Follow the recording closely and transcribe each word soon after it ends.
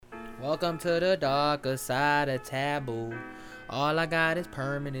Welcome to the darker side of taboo. All I got is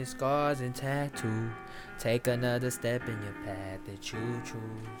permanent scars and tattoos. Take another step in your path that you choose.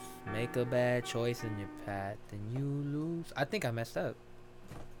 Make a bad choice in your path and you lose. I think I messed up.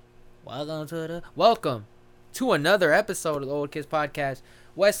 Welcome to another episode of the Old Kids Podcast.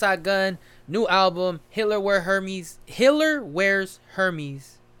 Westside Gunn, new album, Hitler Wears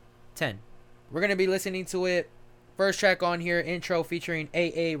Hermes 10. We're going to be listening to it. First track on here, intro featuring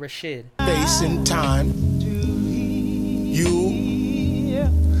A.A. Rashid. Space and time. You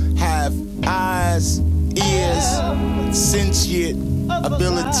have eyes, ears, sentient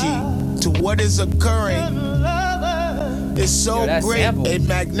ability to what is occurring. It's so great and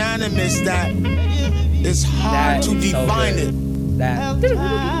magnanimous that it's hard to define it.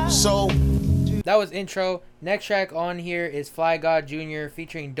 That was intro. Next track on here is Fly God Jr.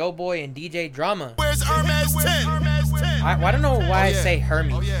 featuring Doughboy and DJ Drama. Wears Hermes 10. I don't know why I say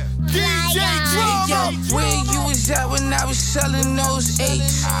Hermes. DJ Drama. Where you was at when I was selling those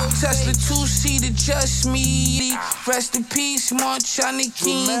H's? Tesla 2-seater, just me. Rest in peace, Montana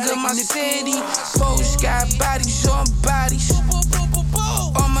King of my city. Post got bodies on bodies.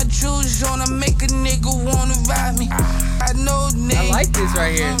 All my jewels on, I make a nigga wanna ride me. I know niggas. I like this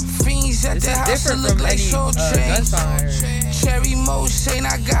right here. Fiends at This the is house different look from like any soul gun trains. song I heard. Cherry Mo saying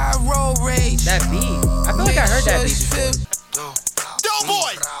I got road rage. That beat. I feel like I heard that beat before.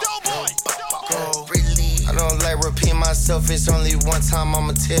 I don't like repeating myself, it's only one time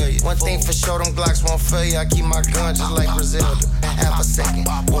I'ma tell you. One thing for sure, them Glocks won't fail you. I keep my gun just like Griselda. Half a second,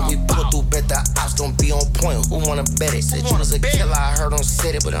 when we pull through, bet the ops don't be on point. Who wanna bet it? Said you was a killer, I heard on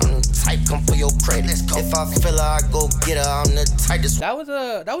said it, but I'm the type come for your credit. If I feel her, I go get her. I'm the type that's That was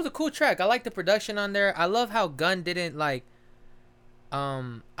a cool track. I like the production on there. I love how Gunn didn't like.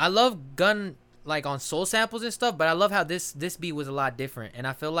 I love Gunn like on soul samples and stuff, but I love how this beat was a lot different, and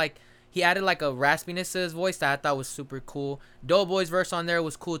I feel like he added like a raspiness to his voice that I thought was super cool. Doughboy's verse on there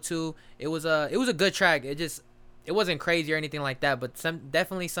was cool too. It was a good track. It wasn't crazy or anything like that, but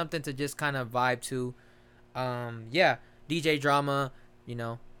definitely something to just kind of vibe to. Yeah, DJ Drama,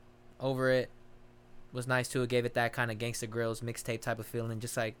 over it was nice too. It gave it that kind of Gangsta Grills mixtape type of feeling,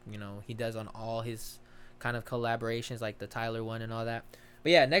 just like he does on all his kind of collaborations, like the Tyler one and all that.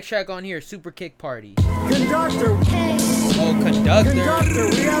 But yeah, next track on here, Super Kick Party. Conductor. Oh, Conductor. Conductor,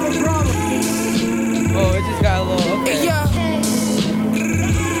 we have a problem. Oh, it just got a little. Okay.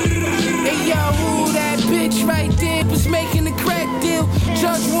 Hey yo, who that bitch right there was making a crack deal?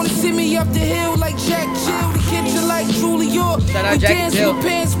 Judge wanna send me up the hill like Jack Jill. The kitchen like Julia. Shout out We Jack dance Jill. with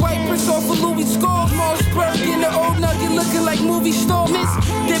pants, wipers off of Louis Score. Moss Burke in the old nugget looking like movie store. Miss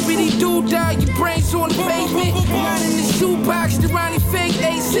Deputy Dude die, your brains on the pavement. Not in the shoebox, the Ronnie fake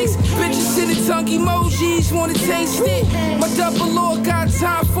A6. Bitches in the tongue emojis, wanna taste it. My double lord got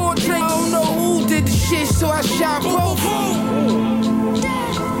time for a drink. I don't know who did the shit, so I shot both.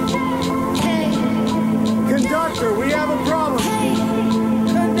 Conductor, we have a problem.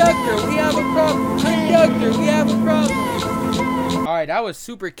 Conductor, we have a problem. Conductor, we have a problem. All right, that was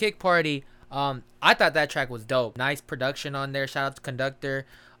Super Kick Party. I thought that track was dope. Nice production on there. Shout out to Conductor.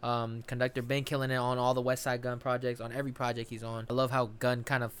 Conductor been killing it on all the Westside Gunn projects, on every project he's on. I love how Gunn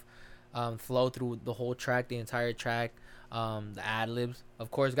kind of flow through the whole track, the entire track. The ad-libs. Of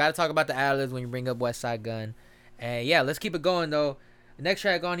course, got to talk about the ad-libs when you bring up Westside Gunn. And yeah, let's keep it going though. The next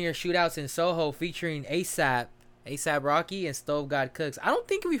track on here, Shootouts in Soho, featuring ASAP Rocky and Stove God Cooks. I don't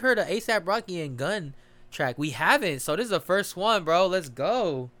think we've heard an ASAP Rocky and Gunn track. We haven't, so this is the first one, bro. Let's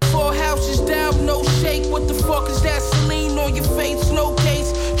go. 4 houses down, no shake. What the fuck is that? Celine on your face, no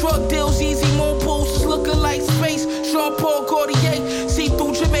case. Drug deals, easy, more pulses, looking like space. Jean Paul Gaultier, see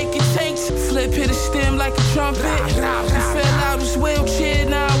through Jamaican tanks. Flip hit a stem like a trumpet. He fell out his wheelchair,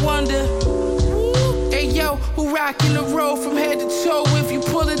 now I wonder. Hey yo, who rockin' the road from head to toe? If you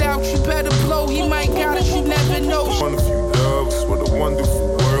pull it out, you better blow. He might got it, you never know. One of you doves, what a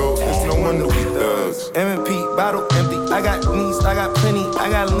wonderful world. It's no wonder we thugs. M&P, bottle empty. I got needs, I got plenty. I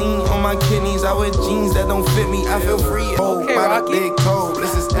got lean on my kidneys. I wear jeans that don't fit me. I feel free. Okay, by Rocky. the big toe.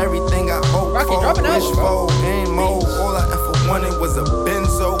 This is everything I hope Rocky, for. drop an album, Wish bro. for, ain't more. All I ever wanted was a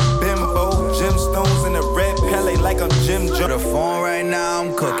benzo, bimbo, gemstones in a red Pele like I'm Jim Jones. The phone right now,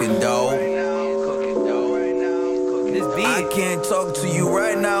 I'm cooking dough. This beat. I can't talk to you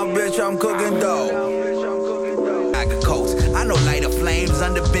right now, bitch, I'm cooking dough. I got coats, I know lighter flames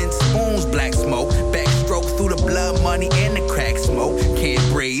under bent spoons, black smoke, backstroke through the blood money and the crack smoke. Can't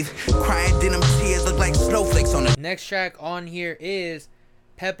breathe, crying denim tears look like snowflakes on the Next track on here is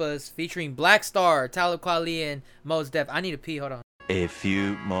Peppa's featuring Black Star, Talib Kweli, and Mos Def. I need to pee. Hold on. A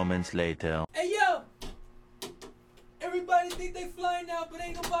few moments later. Hey yo, Everybody think they flying now, but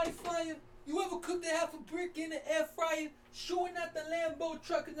ain't nobody flying. You ever cooked a half a brick in the air fryer? Shooting out the Lambo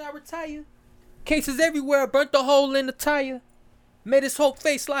truck and I retire. Cases everywhere, burnt the hole in the tire. Made his whole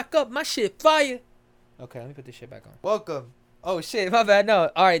face lock up, my shit fire. Okay, let me put this shit back on. Welcome. Oh shit, my bad, no.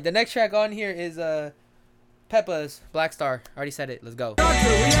 Alright, the next track on here is Peppa's Black Star. Already said it, let's go. Conductor,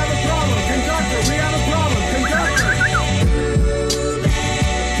 we have a problem. Conductor, we have a problem. Conductor.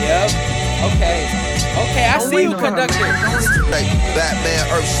 Yep. Okay. Okay, I see you, conductor. Like Batman,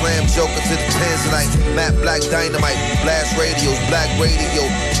 Earth Slam, Joker to the Tanzanite, Matt Black Dynamite, blast radios, black radio,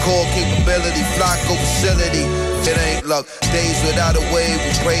 core capability, Flocko facility. It ain't luck, days without a wave,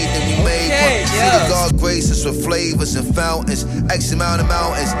 we prayed and we made one. See the God graces with flavors and fountains, X amount of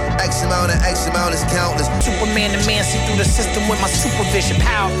mountains, X amount is countless. Superman the man, see through the system with my supervision,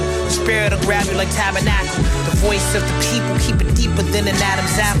 powerful. The spirit will grab you like tabernacle. The voice of the people, keep it deeper than an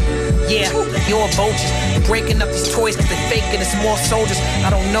Adam's apple. Yeah, you're vultures, breaking up these toys cause they faking it's more soldiers. I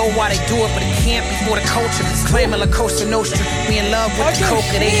don't know why they do it, but it can't be for the culture. Claiming La Costa Nostra, we in love with the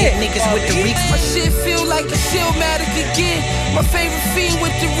coca, they hit niggas with the reek. My shit feel like a Shellmatic again. My favorite fiend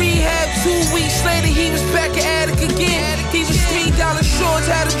with the rehab. 2 weeks later, he was back at attic again. He was $3 shorts,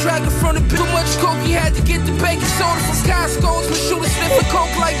 had a dragon from the too much coke, he had to get the baking soda from Costco's. My shooter sniffing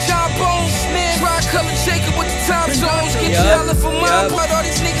coke like John Bones. Dry color Jacob with the time zones. Get you yelling for my blood, all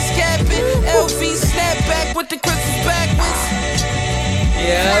these niggas capping. LV snapback with the crystals backwards.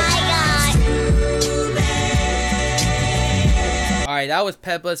 Alright, that was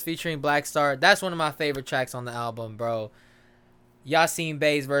Peppa's featuring Black Star. That's one of my favorite tracks on the album, bro. Yasin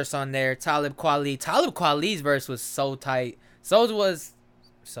Bey's verse on there. Talib Kweli's verse was so tight. So was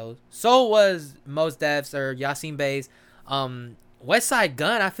Mos Def's or Yasin Bey's. Westside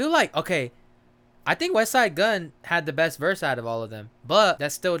Gunn, I feel like, okay, I think Westside Gunn had the best verse out of all of them. But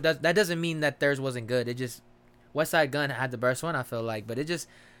that still doesn't mean that theirs wasn't good. It just, Westside Gunn had the best one, I feel like. But it just,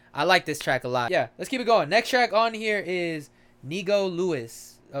 I like this track a lot. Yeah, let's keep it going. Next track on here is Nego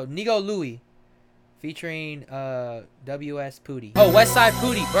Louie featuring WS Pooty. Oh, Westside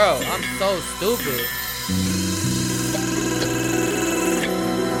Pooty, bro. I'm so stupid.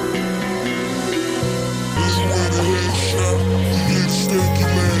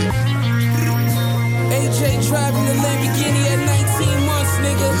 AJ driving the Lamborghini at 19 months,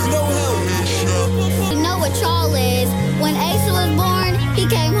 nigga. No help. You know what y'all is. When Asa was born, he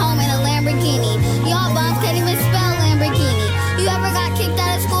came home in a Lamborghini. Y'all bums can't even spell Lamborghini. You ever got kicked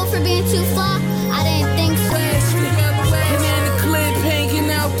out of school for being too fly? I didn't think so. Banana clip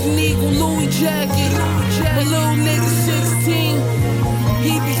hanging out the Nego Louie jacket. My little nigga 16,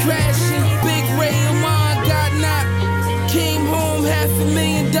 he be crashing. Big Ray Amon got knocked. Came home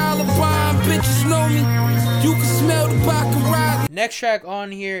 $500,000 bond. Bitches know me. You can smell the baccarat. Next track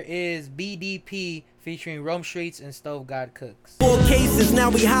on here is BDP featuring Rome Streets and Stove God Cooks. 4 cases,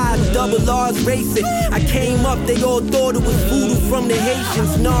 now we high, double R's racing. I came up, they all thought it was voodoo from the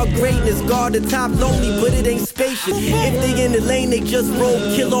Haitians. Nah, greatness, guard the top lonely, but it ain't spacious. If they in the lane, they just roll,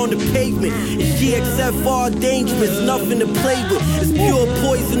 kill on the pavement. It's GXFR dangerous, nothing to play with. It's pure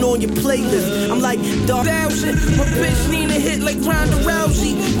poison on your playlist. I'm like, dog. My bitch need a hit like Ronda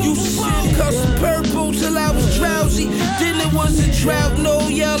Rousey. You shit, custom purple till I was drowsy. Then it was a drought, no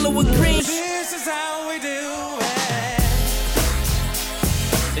yellow with green. This is how we do it.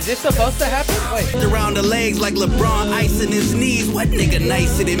 Is this supposed to happen? Wait. Around the legs like LeBron icing his knees. What nigga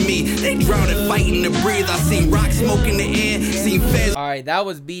nicer than me? They drowning fighting to breathe. I seen rock smoke in the air. Seen feds. Alright, that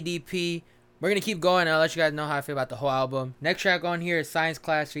was BDP. We're gonna keep going and I'll let you guys know how I feel about the whole album. Next track on here is Science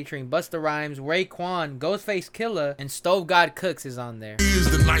Class featuring Busta Rhymes, Raekwon, Ghostface Killah, and Stove God Cooks is on there. He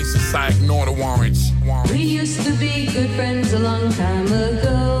is the nicest, I ignore the warrants. We used to be good friends a long time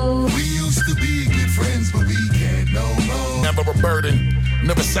ago. We used to be good friends, but we can't no more. Never a burden.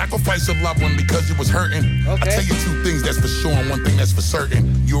 Never sacrifice a loved one because you was hurting. Okay. I tell you 2 things that's for sure and 1 thing that's for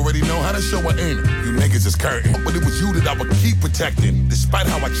certain. You already know how to show an end. You niggas is curtain. But it was you that I would keep protecting. Despite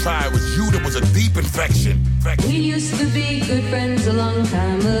how I tried, it was you that was a deep infection. We used to be good friends a long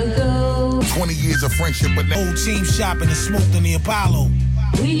time ago. 20 years of friendship, but now old team shopping and smoked in the Apollo.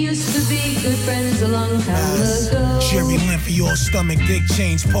 We used to be good friends a long time ago. Jerry Lynn for your stomach, dick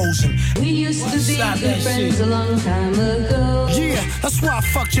chains posing. We used to be good friends a long time ago. Yeah, that's why I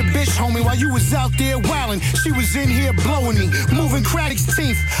fucked your bitch, homie, while you was out there wildin'. She was in here blowing me, moving crack's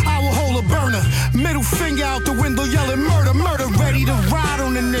teeth. I will hold a burner, middle finger out the window yelling murder, murder. Ready to ride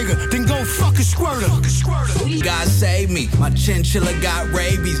on the nigga, then go fuck a squirter. God save me, my chinchilla got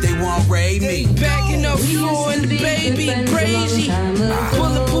rabies, they won't raid me. Backing up floor and the baby crazy.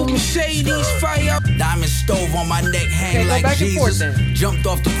 Bulletproof Mercedes, fire up. Diamond stove on my neck, hang like Jesus. Jumped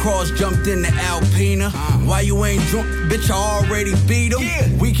off the cross, jumped in the Alpina. Why you ain't drunk? Bitch, I already beat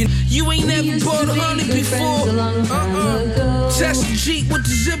him. We can. You ain't never bought a honey before. Test the Jeep with the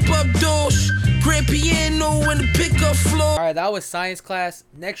zip up doors. Grand piano and the pickup floor. Alright, that was Science Class.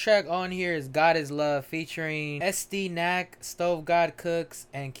 Next track on here is God Is Love featuring SD Knack, Stove God Cooks,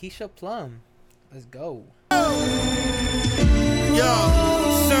 and Keisha Plum. Let's go. Yo,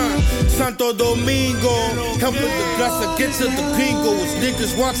 son, Santo Domingo. Help with the glass, get to the gringos.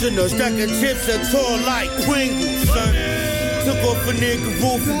 Niggas watching us, stacking chips that tall like Pringles, son. Took off a nigga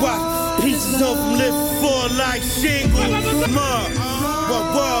roof and watch pieces of them lift fall like shingles.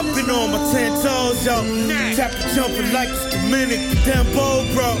 What, been on my 10 toes, yo. Chopper jumping like it's Dominic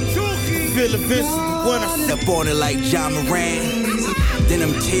Dembo, bro. Feel invincible when I step on it like John Moran. Then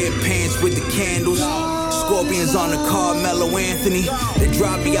them tear pants with the candles. Scorpions on the Carmelo Anthony. They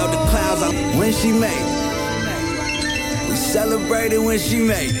drop me out the clouds when she made it. We celebrated when she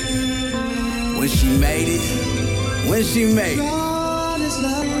made it. When she made it. When she made it.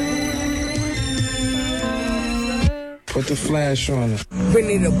 Put the flash on it.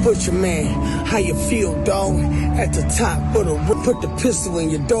 Benny the Butcher Man, how you feel, dog? At the top of the roof, put the pistol in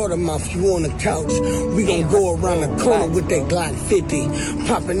your daughter's mouth, you on the couch. We gon' go around the corner with that Glock 50,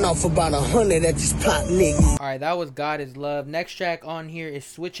 popping off about 100 at this plot, nigga. Alright, that was God Is Love. Next track on here is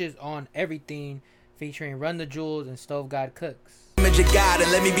Switches on Everything, featuring Run the Jewels and Stove God Cooks. Image of God,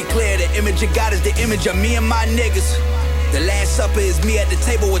 and let me be clear, the image of God is the image of me and my niggas. The Last Supper is me at the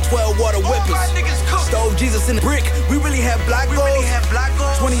table with 12 water whippers. Stove Jesus in the brick, we really have black goals.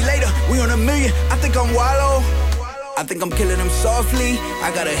 20 later, we on $1 million, I think I'm Wallow. I think I'm killing them softly,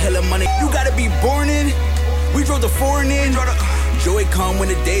 I got a hell of money. You gotta be born in, we drove the foreign in. Joy come when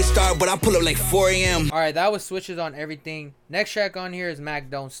the day start, but I pull up like 4 a.m. Alright, that was Switches on Everything. Next track on here is Mac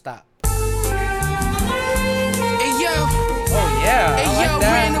Don't Stop. Hey yo. Oh yeah, hey I like yo,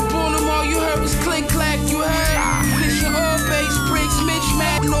 that. ran up on them, all you heard was click clack, you heard? Vision all base bricks, Mitch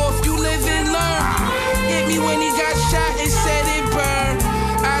Mac North, you live and learn. Hit me when he got shot and said it burned.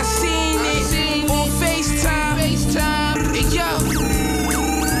 I seen it on FaceTime. Hey yo.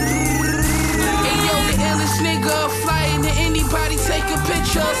 Hey yo, the illest nigga flying to anybody take a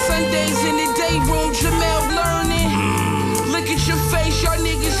picture. Sundays in the day room, Jamel learning. Look at your face, y'all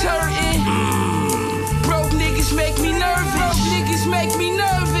niggas hurting. Broke niggas make me nervous. Niggas make me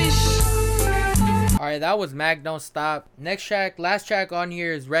nervous. Alright, that was Mac Don't Stop. Next track, last track on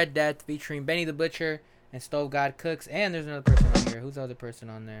here is Red Death featuring Benny the Butcher and Stove God Cooks. And there's another person on here. Who's the other person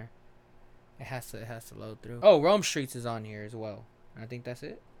on there? It has to load through. Oh, Rome Streets is on here as well. I think that's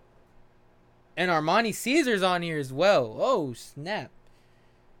it. And Armani Caesar's on here as well. Oh, snap.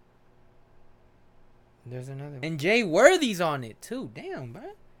 There's another one. And Jay Worthy's on it too. Damn,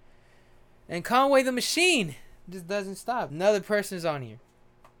 bro. And Conway the Machine just doesn't stop. Another person's on here.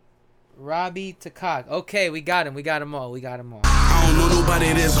 Robbie Takak. Okay, we got him. We got them all. I don't know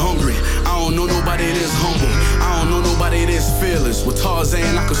nobody that's hungry. I don't know nobody that's humble. I don't know nobody that's fearless. With Tarzan,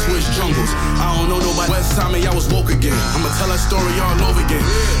 I could switch jungles. I don't know nobody. Westside, I was woke again. I'ma tell that story all over again.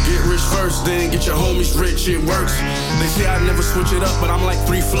 Get rich first, then get your homies rich. It works. They say I never switch it up, but I'm like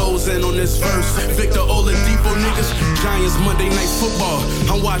 3 flows in on this verse. Victor Oladipo niggas. Giants Monday Night Football.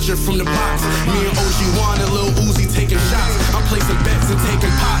 I'm watching from the box. Me and OG Juan and Lil Uzi taking shots. I'm placing bets and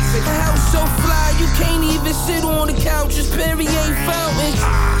taking pots. The house so fly, you can't even sit on the couch. It's Perrier fountain.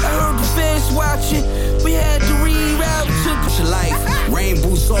 I heard the fans watching. We had to reroute to your life. Rain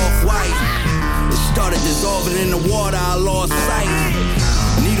boots off white. It started dissolving in the water. I lost sight.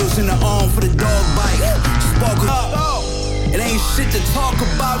 Needles in the arm for the dog bite. Sparkle up. It ain't shit to talk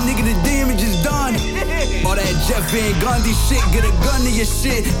about, nigga. The damage is done. All that Jeff Van Gundy shit, get a gun to your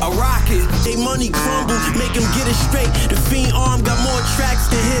shit. I rock it. They money crumble, make him get it straight. The fiend arm got more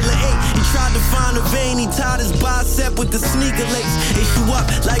tracks than Hitler 8. He tried to find a vein, he tied his bicep with the sneaker lace. Issue up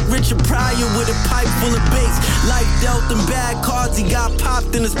like Richard Pryor with a pipe full of bass. Life dealt him bad cards, he got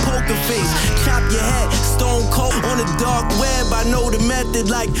popped in his poker face. Chop your head, stone cold on the dark web. I know the method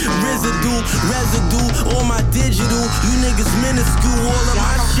like residue on my digital. You niggas minuscule, all of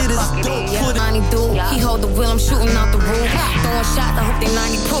my shit is dope. Put it. He hold the wheel, I'm shooting out the roof. Throwing shots, I hope they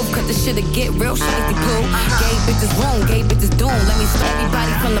 90 proof. Cause the shit'll get real shitey blue. Gay bitches room, gay bitches doom. Let me start.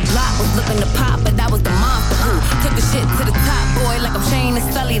 Everybody from the block was looking to pop, but that was the monster who took the shit to the top, boy. Like I'm Shane and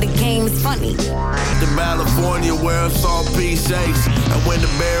Sully, the game is funny. To California where it's all P6. And when the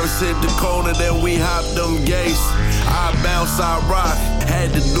Bears hit the corner, then we hopped them gates. I bounce, I rock.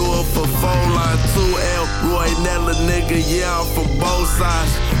 Had to do it for phone line 2L. Roy Nella, nigga, yeah, I'm from both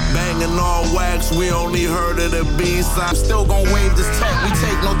sides. Bang in all wax, we only heard of the B-side. Still gon' wave this tech, we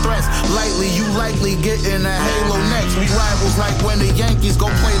take no threats. Lightly, you likely getting a halo next. We rivals like when the Yankees go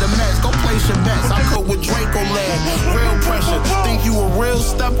play the Mets. Go place your bets, I cook with Draco leg. Real pressure, think you a real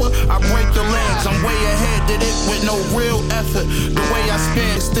stepper? I break your legs, I'm way ahead, did it with no real effort. The way I spin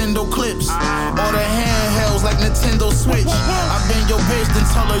extendo clips, or the handhelds like Nintendo Switch. I been your bitch, then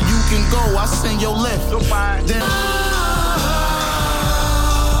tell her you can go, I send your lift. Then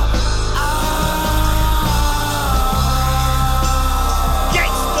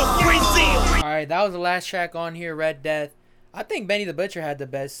Alright, that was the last track on here, Red Death. I think Benny the Butcher had the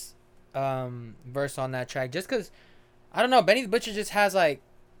best verse on that track. Just because, I don't know, Benny the Butcher just has like,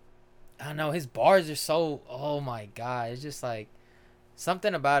 I don't know, his bars are so, oh my god. It's just like,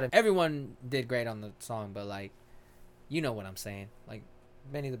 something about him. Everyone did great on the song, but like, you know what I'm saying. Like,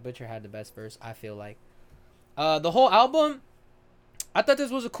 Benny the Butcher had the best verse, I feel like. The whole album, I thought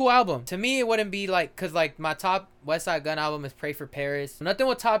this was a cool album. To me, it wouldn't be like, cause like my top Westside Gunn album is Pray for Paris. Nothing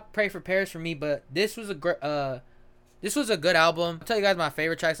would top Pray for Paris for me, but this was a good album. I'll tell you guys my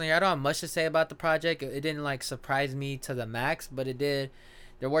favorite tracks on here. I don't have much to say about the project. It didn't like surprise me to the max, but it did.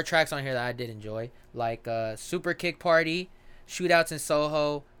 There were tracks on here that I did enjoy, like Super Kick Party, Shootouts in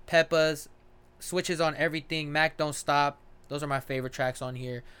Soho, Peppa's, Switches on Everything, Mac Don't Stop. Those are my favorite tracks on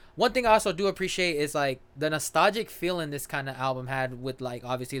here. One thing I also do appreciate is like the nostalgic feeling this kind of album had with like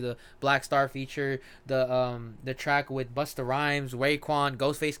obviously the Black Star feature, the track with Busta Rhymes, Raekwon,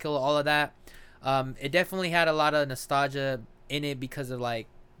 Ghostface Killer, all of that. It definitely had a lot of nostalgia in it because of like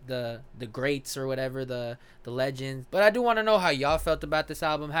the greats or whatever, the legends. But I do want to know how y'all felt about this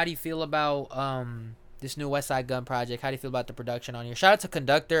album. How do you feel about this new Westside Gunn project? How do you feel about the production on here? Shout out to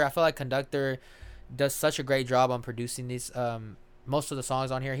Conductor. I feel like Conductor does such a great job on producing these most of the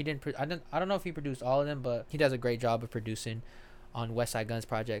songs on here. He didn't I don't know if he produced all of them, but he does a great job of producing on Westside Gunn's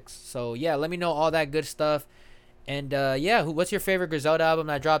projects. So yeah, let me know all that good stuff. And yeah, what's your favorite Griselda album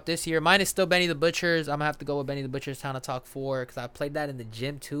that dropped this year? Mine is still Benny the Butcher's. I'm gonna have to go with Benny the Butcher's Town of Talk 4 because I played that in the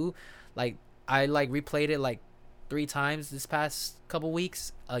gym too. Like I like replayed it like 3 times this past couple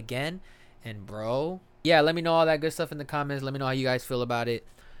weeks again. And bro, yeah, let me know all that good stuff in the comments. Let me know how you guys feel about it.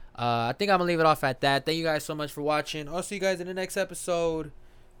 I think I'm gonna leave it off at that. Thank you guys so much for watching. I'll see you guys in the next episode.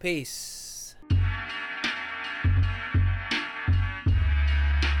 Peace.